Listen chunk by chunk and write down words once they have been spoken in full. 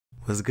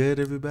What's good,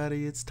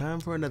 everybody? It's time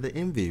for another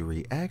MV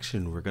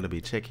reaction. We're going to be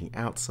checking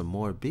out some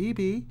more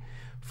BIBI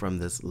from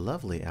this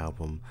lovely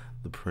album,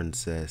 The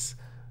Princess,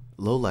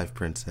 Lowlife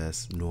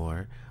Princess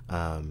Noir.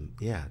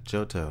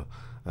 Jotto.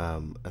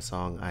 A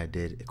song I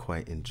did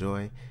quite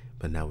enjoy,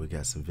 but now we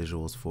got some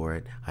visuals for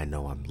it. I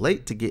know I'm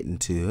late to get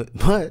into it,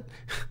 but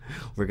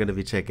we're going to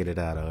be checking it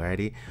out,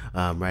 alrighty?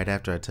 Right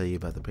after I tell you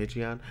about the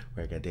Patreon,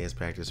 where I got dance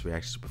practice,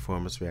 reactions,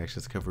 performance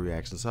reactions, cover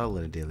reactions, all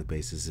on a daily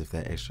basis. If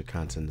that extra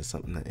content is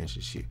something that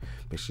interests you,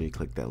 make sure you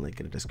click that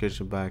link in the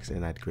description box,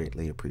 and I'd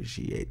greatly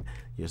appreciate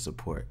your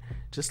support,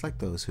 just like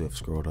those who have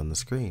scrolled on the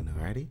screen,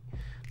 alrighty?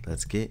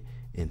 Let's get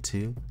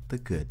into the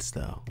good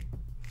stuff,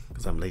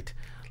 because I'm late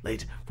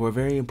for a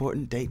very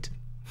important date.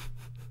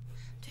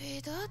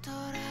 뒤도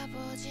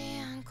돌아보지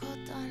않고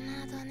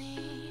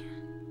떠나더니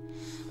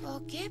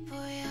옷기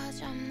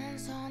부여잡는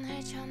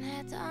손을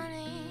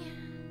전해더니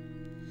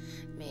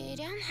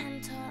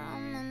미련한 털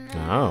없는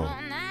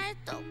눈으로 날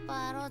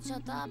똑바로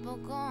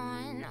쳐다보고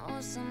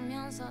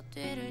웃으면서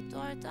뒤를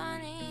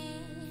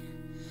돌더니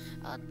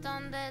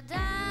어떤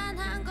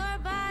대단한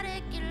걸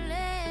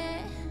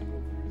바랬길래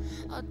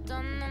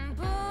어떤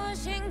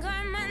눈부신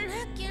걸만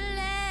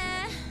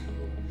했길래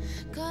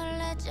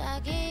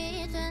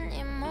걸레짝이 된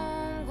이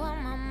몸과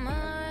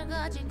맘을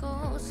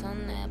가지고서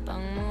내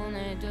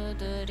방문을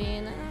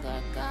두드리는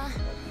걸까.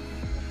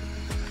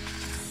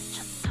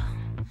 저도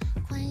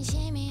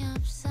관심이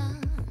없어.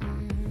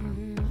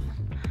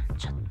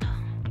 저도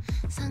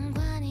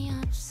상관이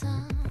없어.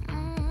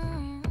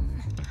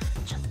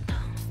 저도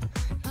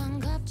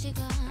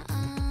반갑지가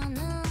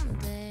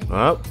않은데.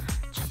 Well,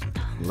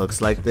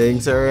 looks like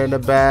things are in a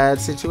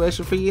bad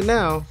situation for you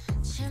now.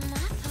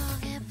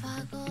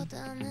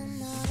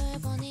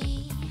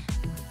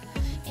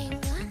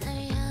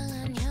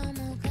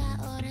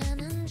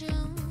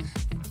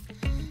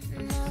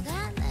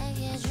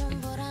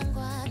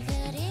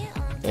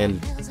 And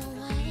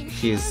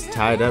she's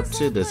tied up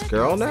to this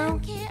girl now?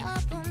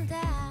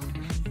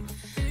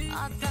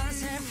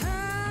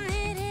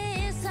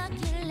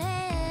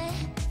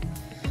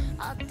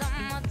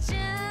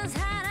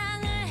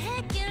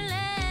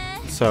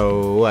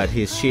 So what,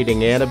 he's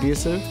cheating and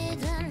abusive?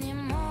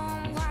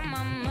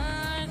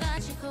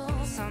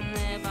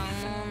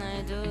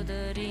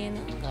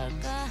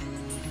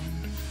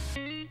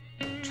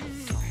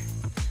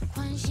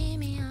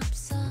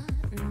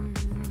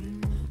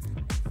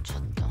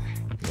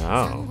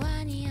 Oh,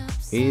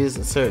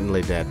 he's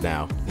certainly dead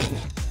now.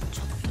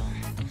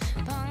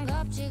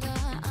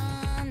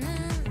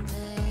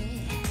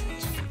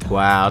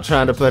 Wow,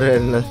 trying to put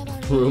it in the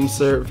room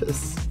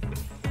service.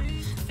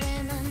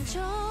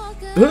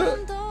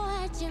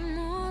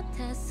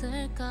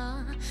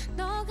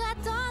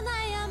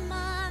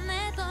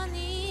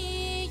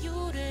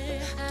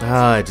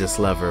 I just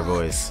love her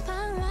voice.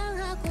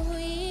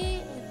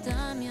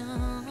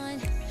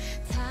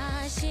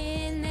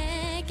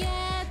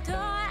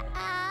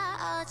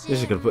 You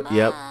should have put,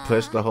 yep,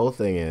 push the whole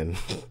thing in.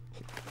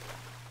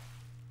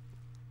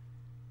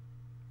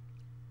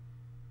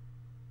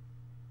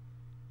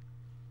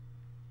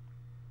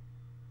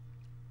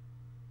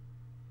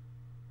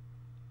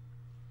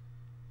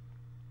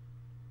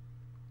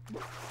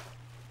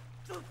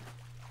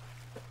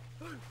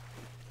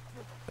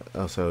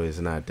 Oh, so he's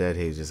not dead,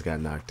 he just got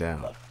knocked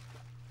out.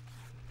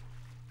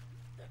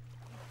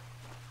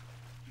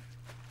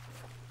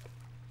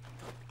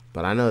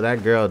 But I know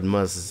that girl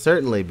must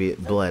certainly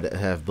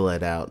have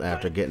bled out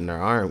after getting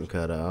her arm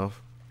cut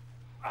off.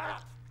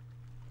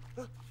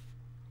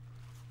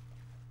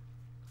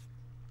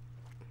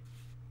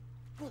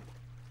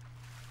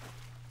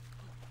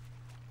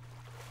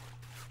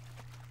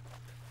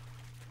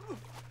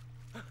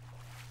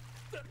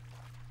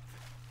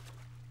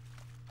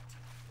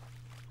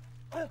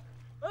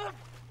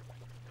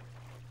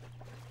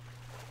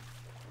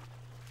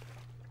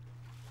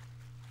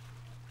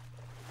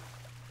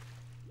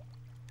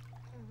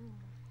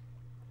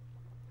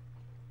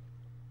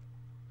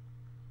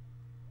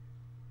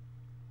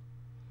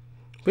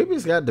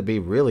 BIBI's got to be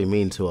really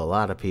mean to a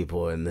lot of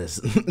people in this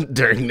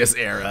during this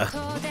era.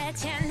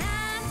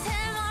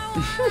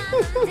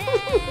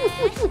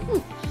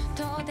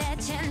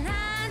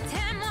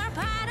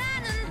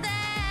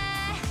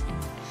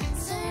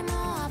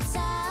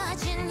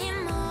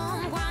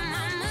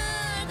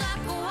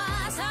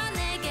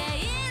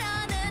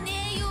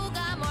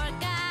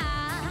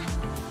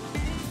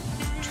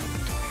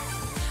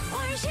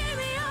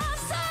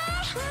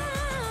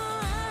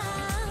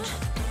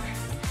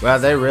 Well,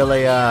 they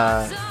really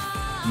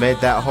made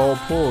that whole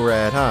pool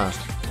red, huh?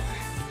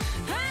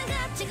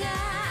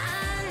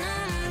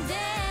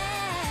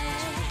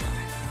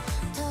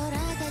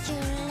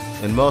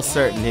 And most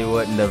certain he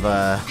wouldn't have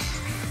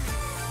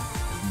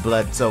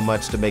bled so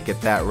much to make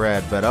it that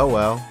red, but oh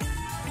well.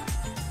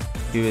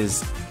 He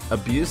was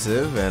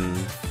abusive and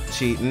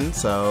cheating,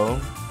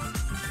 so...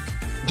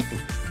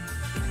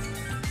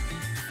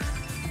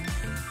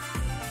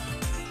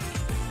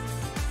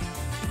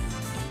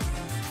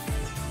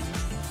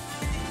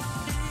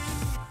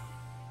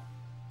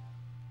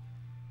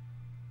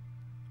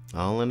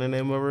 All in the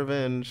name of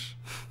revenge.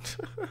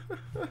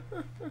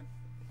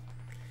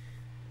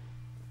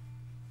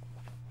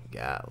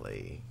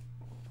 Golly.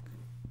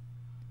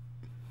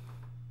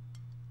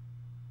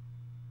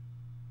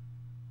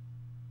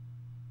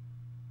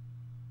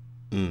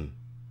 Mm.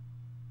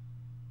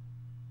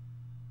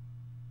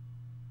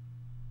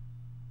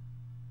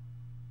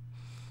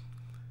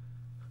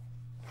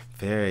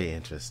 Very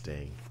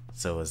interesting.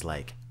 So it's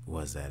like,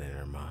 was that in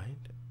her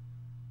mind?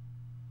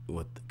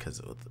 What?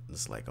 Because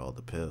it's like all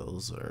the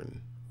pills, or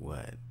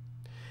what?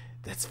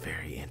 That's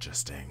very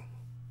interesting.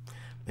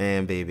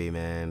 Man, baby,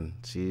 man,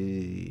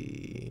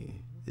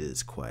 she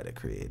is quite a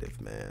creative,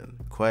 man.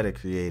 Quite a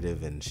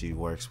creative, and she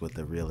works with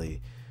a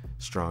really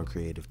strong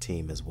creative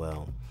team as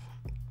well.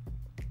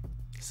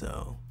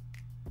 So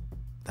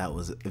that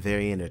was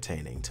very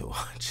entertaining to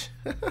watch.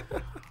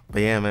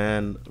 But yeah,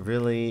 man,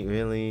 really,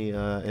 really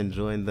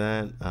enjoyed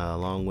that,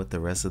 along with the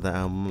rest of the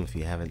album. If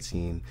you haven't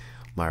seen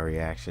my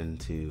reaction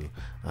to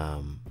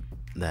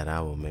that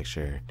album, make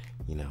sure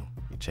you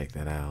check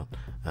that out.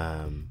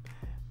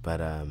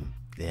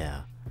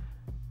 Yeah,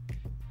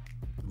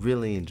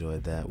 really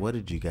enjoyed that. What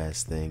did you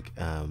guys think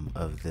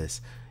of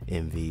this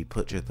MV?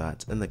 Put your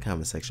thoughts in the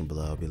comment section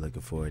below. I'll be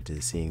looking forward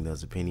to seeing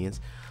those opinions.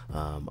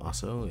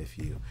 Also, if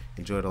you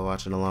enjoyed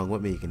watching along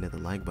with me, you can hit the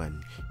like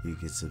button. You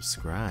can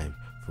subscribe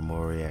for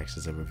more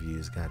reactions and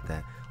reviews. Got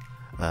that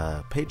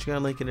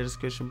Patreon link in the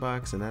description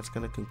box, and that's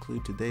going to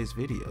conclude today's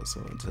video.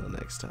 So until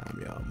next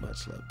time, y'all,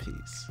 much love,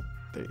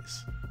 peace.